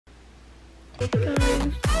Hey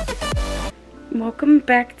guys, welcome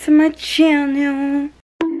back to my channel.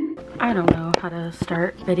 I don't know how to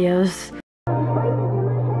start videos.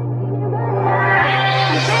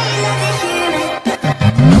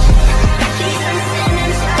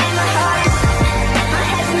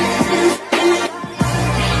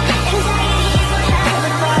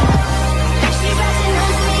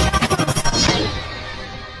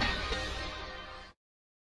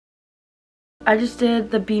 I just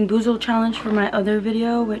did the Bean Boozled challenge for my other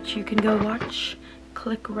video, which you can go watch.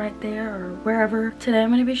 Click right there or wherever. Today I'm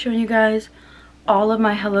going to be showing you guys all of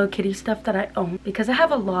my Hello Kitty stuff that I own, because I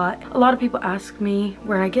have a lot. A lot of people ask me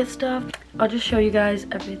where I get stuff. I'll just show you guys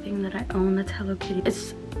everything that I own that's Hello Kitty.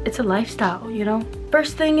 It's a lifestyle, you know?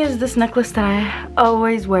 First thing is this necklace that I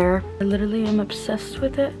always wear. I literally am obsessed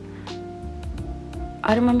with it.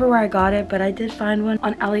 I don't remember where I got it, but I did find one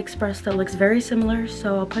on AliExpress that looks very similar,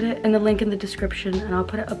 so I'll put it in the link in the description and I'll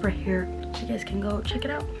put it up right here so you guys can go check it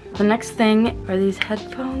out. The next thing are these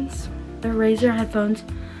headphones. They're Razer headphones,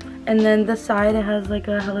 and then the side it has like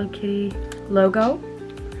a Hello Kitty logo.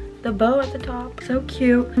 The bow at the top, so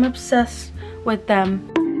cute. I'm obsessed with them.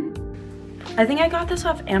 I think I got this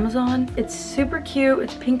off Amazon. It's super cute.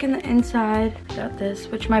 It's pink in the inside. Got this,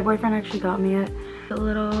 which my boyfriend actually got me it. The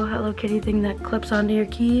little Hello Kitty thing that clips onto your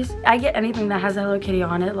keys. I get anything that has Hello Kitty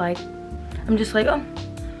on it. Like, I'm just like, oh,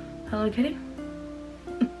 Hello Kitty.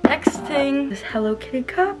 Next thing, this Hello Kitty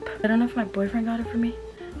cup. I don't know if my boyfriend got it for me,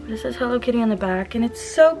 but it says Hello Kitty on the back, and it's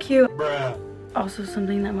so cute. Bruh. Also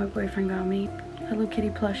something that my boyfriend got me. Hello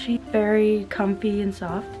Kitty plushie. Very comfy and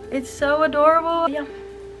soft. It's so adorable. Yeah.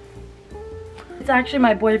 It's actually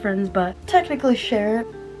my boyfriend's, but technically share it.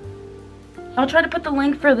 I'll try to put the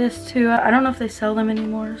link for this too. I don't know if they sell them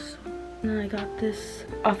anymore. So. And then I got this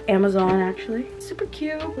off Amazon actually. Super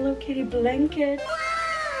cute. Hello Kitty blanket.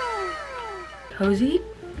 Cozy.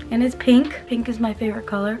 And it's pink. Pink is my favorite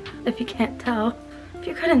color, if you can't tell. If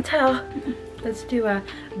you couldn't tell. Let's do a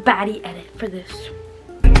baddie edit for this.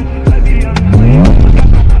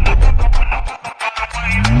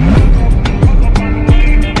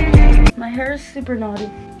 My hair is super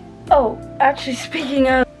naughty. Oh, actually speaking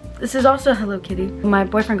of, this is also Hello Kitty. My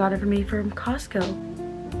boyfriend got it for me from Costco.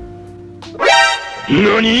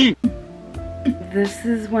 NANI? This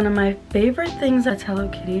is one of my favorite things that's Hello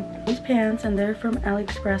Kitty. These pants, and they're from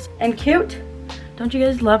AliExpress. And cute! Don't you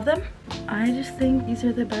guys love them? I just think these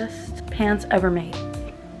are the best pants ever made.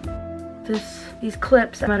 These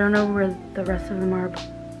clips, I don't know where the rest of them are. But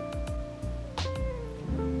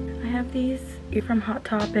I have these from Hot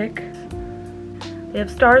Topic. They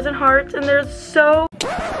have stars and hearts, and they're so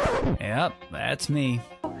yep, that's me.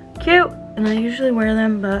 Cute. And I usually wear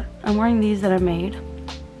them, but I'm wearing these that I made.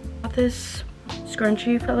 Got this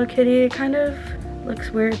scrunchie for Hello Kitty. It kind of looks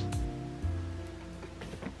weird.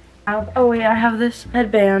 Oh wait, I have this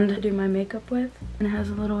headband to do my makeup with, and it has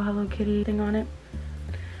a little Hello Kitty thing on it.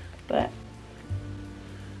 And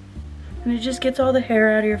it just gets all the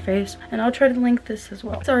hair out of your face. And I'll try to link this as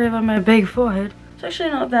well. Sorry about my big forehead. It's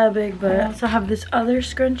actually not that big, but I also have this other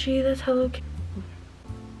scrunchie that's Hello Kitty.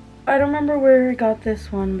 I don't remember where I got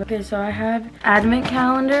this one, but okay, so I have advent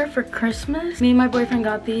calendar for Christmas. Me and my boyfriend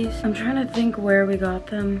got these. I'm trying to think where we got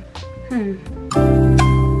them.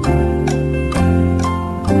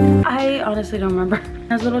 I honestly don't remember.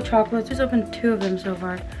 It has little chocolates. Just opened 2 of them so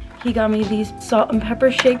far. He got me these salt and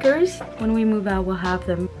pepper shakers. When we move out, we'll have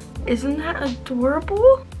them. Isn't that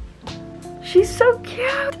adorable? She's so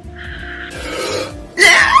cute.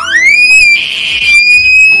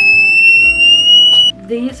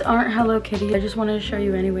 These aren't Hello Kitty. I just wanted to show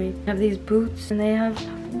you anyway. I have these boots and they have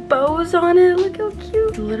bows on it. Look how cute.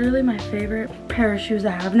 It's literally my favorite pair of shoes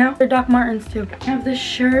I have now. They're Doc Martens too. I have this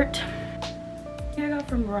shirt I got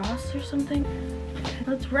from Ross or something.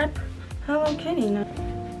 Let's rep Hello Kitty now.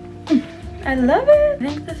 I love it. I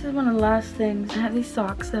think this is one of the last things. I have these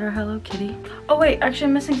socks that are Hello Kitty. Oh wait, actually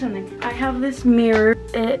I'm missing something. I have this mirror.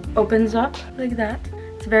 It opens up like that.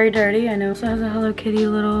 It's very dirty, I know. It also has a Hello Kitty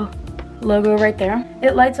little logo right there.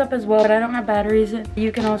 It lights up as well, but I don't have batteries.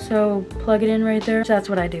 You can also plug it in right there. So that's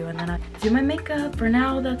what I do, and then I do my makeup. For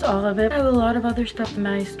now, that's all of it. I have a lot of other stuff in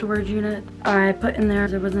my storage unit I put in there.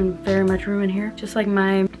 There wasn't very much room in here. Just like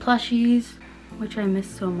my plushies, which I miss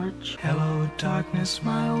so much. Hello darkness,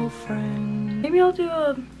 my old friend. Maybe I'll do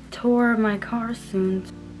a tour of my car soon.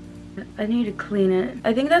 I need to clean it.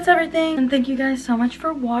 I think that's everything, and thank you guys so much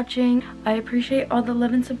for watching. I appreciate all the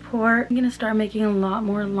love and support. I'm gonna start making a lot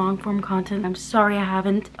more long form content. I'm sorry I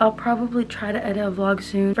haven't. I'll probably try to edit a vlog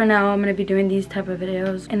soon. For now, I'm gonna be doing these type of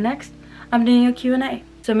videos, and next I'm doing a Q&A.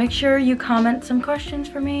 So make sure you comment some questions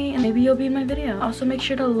for me and maybe you'll be in my video. Also make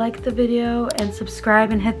sure to like the video and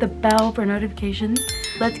subscribe and hit the bell for notifications.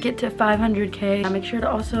 Let's get to 500K. Make sure to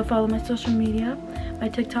also follow my social media, my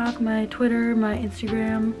TikTok, my Twitter, my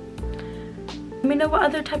Instagram. Let me know what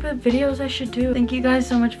other type of videos I should do. Thank you guys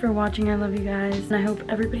so much for watching. I love you guys and I hope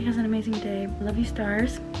everybody has an amazing day. Love you,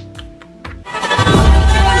 stars.